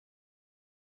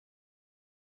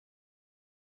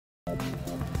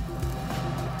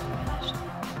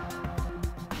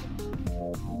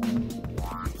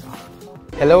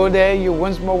Hello there, you're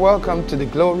once more welcome to the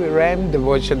Glory Realm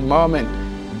Devotion Moment.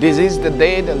 This is the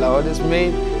day the Lord has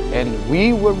made, and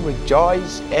we will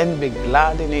rejoice and be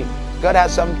glad in it. God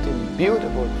has something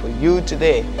beautiful for you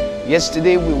today.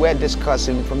 Yesterday we were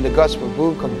discussing from the Gospel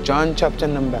book of John chapter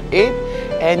number 8,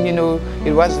 and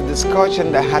it was a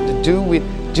discussion that had to do with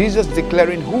Jesus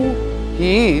declaring who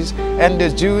He is, and the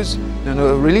Jews,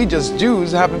 religious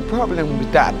Jews, having problem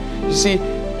with that. You see,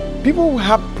 people who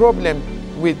have problem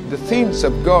with the things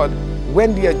of God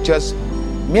when they are just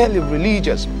merely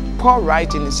religious. Paul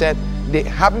writing, he said, they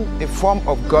having a form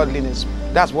of godliness.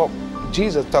 That's what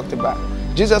Jesus talked about.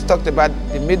 Jesus talked about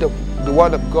they made the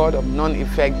word of God of none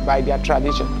effect by their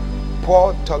tradition.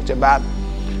 Paul talked about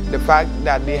the fact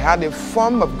that they had a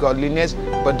form of godliness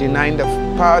but denying the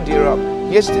power thereof.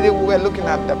 Yesterday we were looking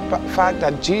at the fact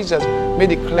that Jesus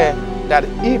made it clear that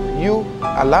if you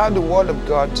allow the word of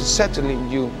God to settle in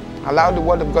you, allow the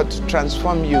word of God to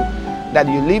transform you, that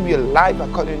you live your life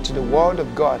according to the word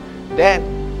of God, then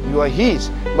you are His.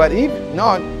 But if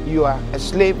not, you are a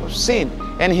slave of sin.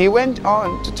 And he went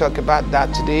on to talk about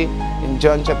that today in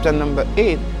John chapter number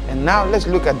 8. And now let's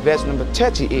look at verse number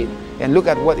 38 and look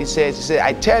at what he says. He said,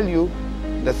 I tell you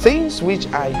the things which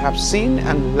I have seen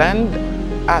and learned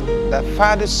at the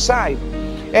Father's side,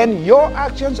 and your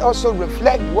actions also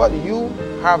reflect what you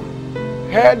have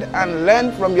heard and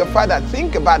learned from your Father.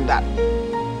 Think about that.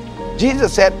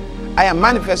 Jesus said, I am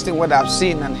manifesting what I've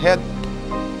seen and heard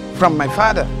from my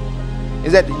Father.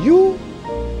 Is that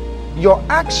your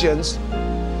actions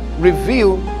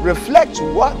reflect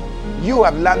what you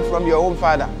have learned from your own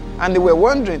Father. And they were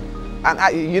wondering, and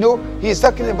he's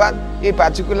talking about a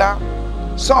particular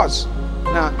source.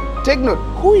 Now take note,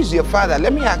 who is your Father?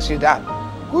 Let me ask you that.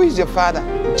 Who is your Father?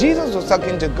 Jesus was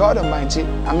talking to God Almighty.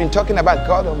 talking about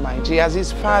God Almighty as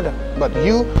His Father. But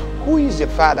you, who is your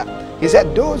Father? He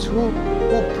said those who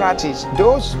practice,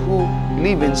 those who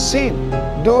live in sin,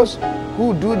 those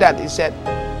who do that, he said,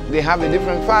 they have a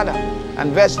different Father.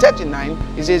 And verse 39,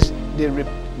 he says,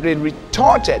 they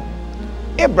retorted,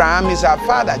 Abraham is our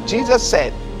father. Jesus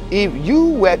said, if you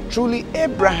were truly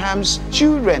Abraham's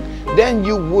children, then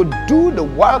you would do the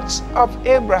works of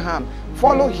Abraham.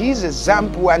 Follow his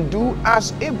example and do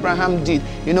as Abraham did.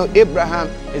 Abraham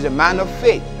is a man of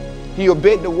faith. He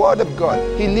obeyed the word of God.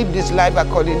 He lived his life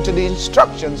according to the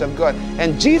instructions of God.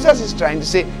 And Jesus is trying to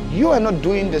say, you are not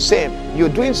doing the same. You're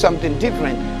doing something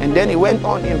different. And then he went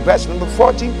on in verse number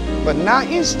 40, but now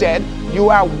instead you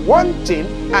are wanting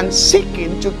and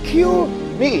seeking to kill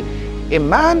me, a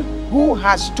man who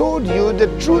has told you the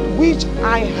truth which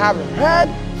I have heard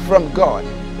from God.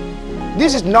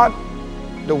 This is not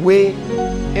the way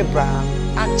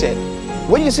Abraham acted.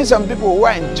 When you see some people who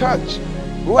are in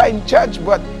church,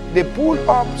 but they pull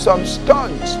up some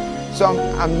stunts, some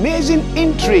amazing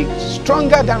intrigues,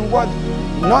 stronger than what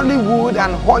Nollywood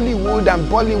and Hollywood and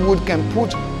Bollywood can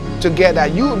put together.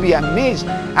 You will be amazed.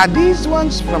 Are these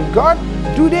ones from God?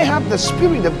 Do they have the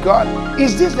Spirit of God?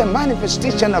 Is this the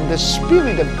manifestation of the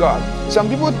Spirit of God? Some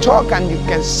people talk and you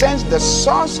can sense the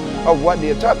source of what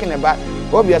they're talking about.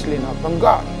 Obviously not from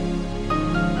God.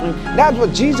 That's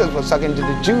what Jesus was talking to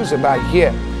the Jews about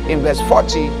here in verse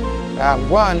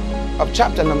 41 of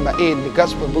chapter number 8, the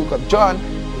Gospel book of John.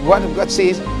 The word of God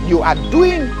says, you are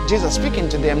doing, Jesus speaking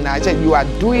to them now, he said, you are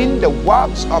doing the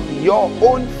works of your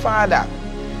own father.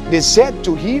 They said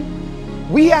to him,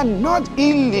 we are not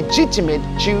illegitimate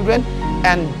children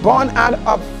and born out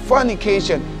of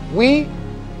fornication. We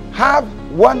have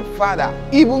one Father,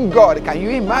 even God. Can you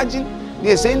imagine?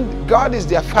 They're saying God is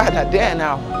their Father there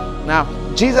now. Now,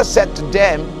 Jesus said to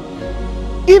them,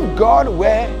 if God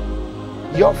were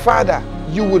your Father,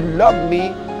 you would love me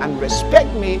and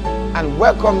respect me and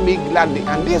welcome me gladly.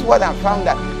 And this is what I found,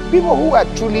 that people who are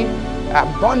truly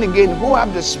born again, who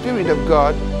have the Spirit of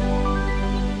God,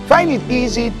 find it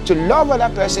easy to love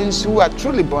other persons who are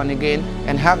truly born again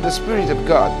and have the Spirit of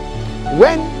God.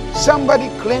 When somebody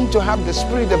claims to have the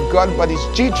Spirit of God but is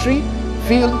jittery,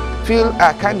 feel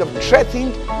kind of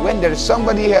threatened when there is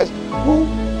somebody else who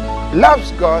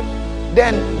loves God,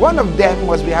 then one of them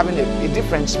must be having a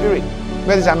different spirit.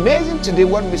 But it's amazing today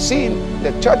what we see in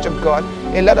the Church of God,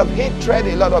 a lot of hatred,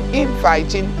 a lot of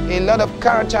infighting, a lot of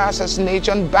character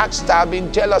assassination,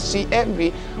 backstabbing, jealousy,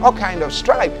 envy, all kind of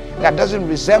strife that doesn't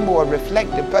resemble or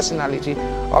reflect the personality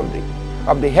of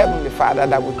the Heavenly Father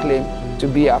that we claim to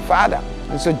be our Father.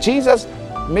 And so Jesus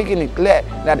making it clear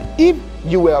that if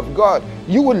you were of God,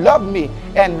 you would love me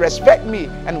and respect me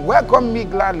and welcome me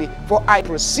gladly. For I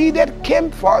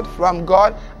came forth from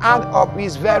God and of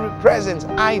his very presence.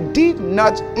 I did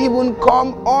not even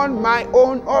come on my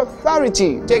own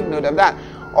authority. Take note of that.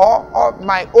 Or of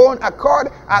my own accord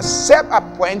as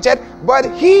self-appointed, but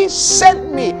he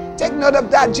sent me. Take note of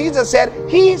that. Jesus said,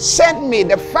 he sent me.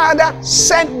 The Father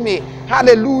sent me.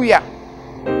 Hallelujah.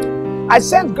 I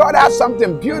sense God has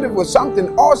something beautiful,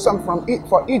 something awesome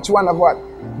for each one of us.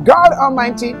 God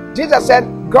Almighty, Jesus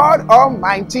said, God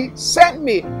Almighty sent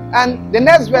me. And the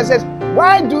next verse says,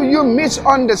 why do you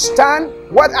misunderstand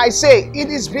what I say? It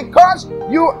is because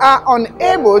you are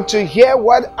unable to hear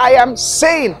what I am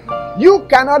saying. You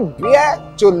cannot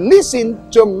bear to listen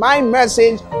to my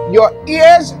message. Your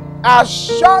ears are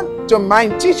shut to my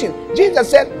teaching. Jesus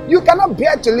said, you cannot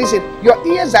bear to listen. Your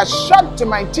ears are shut to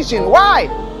my teaching. Why?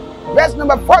 Verse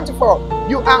number 44.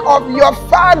 You are of your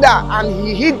father, and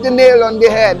he hit the nail on the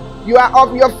head. You are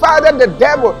of your father, the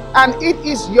devil, and it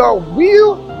is your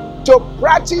will to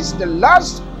practice the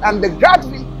lust and the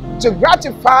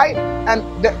gratify, and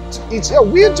it's your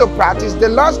will to practice the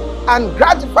lust and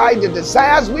gratify the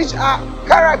desires which are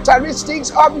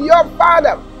characteristics of your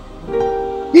father.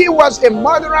 He was a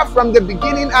murderer from the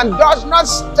beginning and does not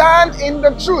stand in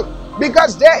the truth,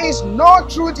 because there is no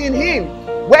truth in him.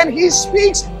 When he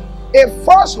speaks a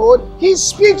falsehood, he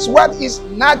speaks what is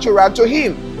natural to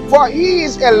him, for he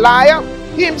is a liar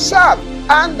himself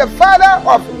and the father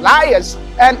of liars.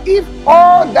 And if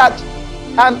all that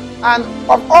and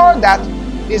of all that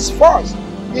is false,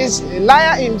 is a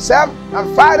liar himself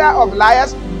and father of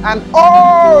liars, and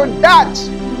all that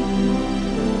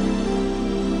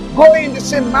go in the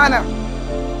same manner.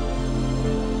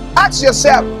 Ask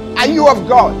yourself, are you of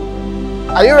God?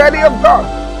 Are you ready of God?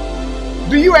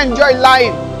 Do you enjoy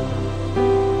lying?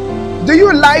 Do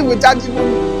you lie without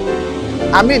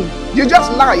even, you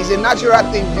just lie. It's a natural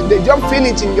thing. They don't feel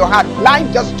it in your heart.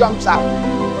 Lying just jumps out.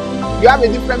 You have a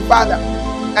different father.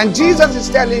 And Jesus is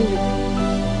telling you,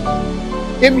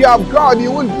 if you're of God,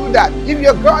 you won't do that. If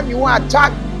you're God, you won't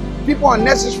attack people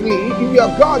unnecessarily. If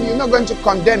you're God, you're not going to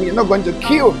condemn. You're not going to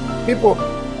kill people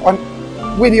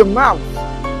with your mouth.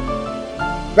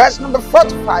 Verse number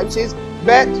 45 says,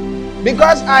 but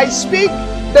because I speak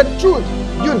the truth,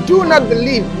 you do not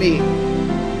believe me.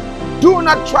 Do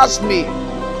not trust me.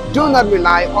 Do not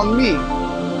rely on me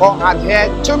or adhere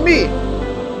to me.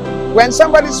 When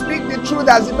somebody speaks the truth,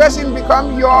 has the person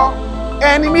become your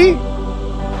enemy?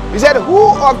 He said,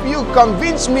 who of you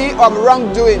convinced me of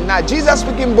wrongdoing? Now, Jesus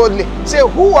speaking boldly, say,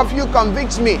 who of you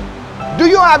convicts me? Do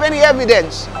you have any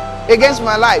evidence against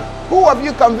my life? Who of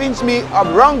you convinced me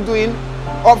of wrongdoing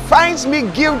or finds me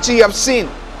guilty of sin?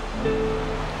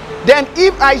 Then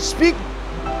if I speak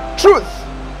truth,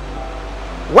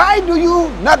 why do you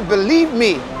not believe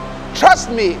me,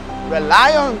 trust me,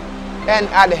 rely on and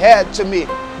adhere to me?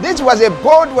 This was a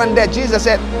bold one that Jesus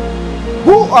said,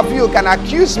 who of you can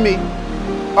accuse me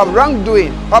of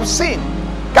wrongdoing, of sin?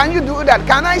 Can you do that?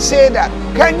 Can I say that?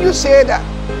 Can you say that?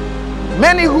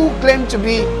 Many who claim to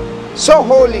be so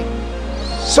holy,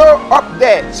 so up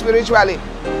there spiritually,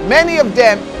 many of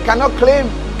them cannot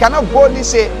boldly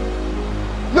say,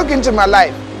 look into my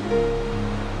life.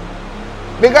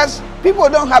 Because people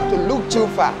don't have to look too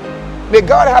far. May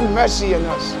God have mercy on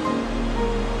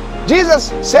us.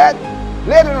 Jesus said,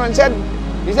 later on said,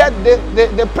 he said,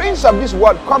 the prince of this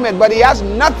world cometh, but he has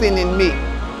nothing in me.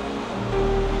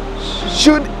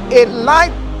 Should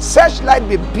such light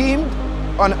be beamed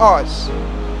on us?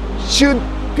 Should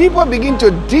people begin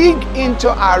to dig into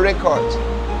our records?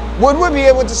 Would we be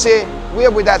able to say, we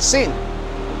are without sin?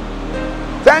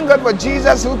 Thank God for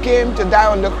Jesus, who came to die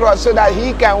on the cross so that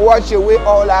he can wash away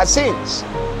all our sins.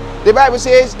 The Bible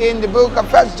says in the book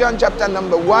of 1 John chapter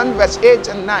number 1 verse 8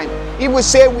 and 9, if we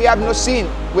say we have no sin,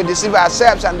 we deceive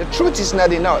ourselves and the truth is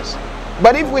not in us.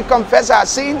 But if we confess our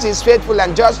sins, he is faithful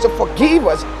and just to forgive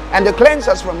us and to cleanse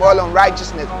us from all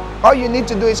unrighteousness. All you need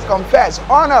to do is confess.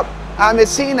 Own up, I'm a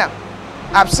sinner.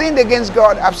 I've sinned against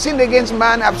God. I've sinned against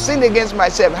man. I've sinned against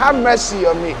myself. Have mercy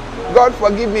on me. God,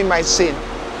 forgive me my sin.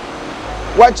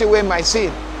 Wash away my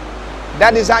sin.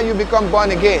 That is how you become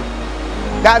born again.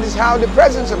 That is how the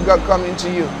presence of God comes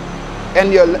into you.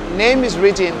 And your name is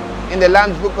written in the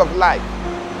Lamb's Book of Life.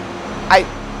 I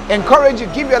encourage you,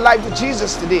 give your life to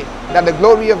Jesus today, that the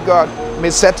glory of God may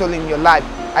settle in your life.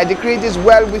 I decree it is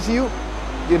well with you,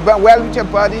 well with your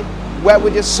body, well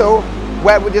with your soul,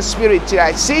 well with your spirit. Till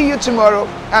I see you tomorrow,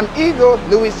 I'm Igho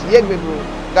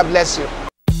Yegbeburu. God bless you.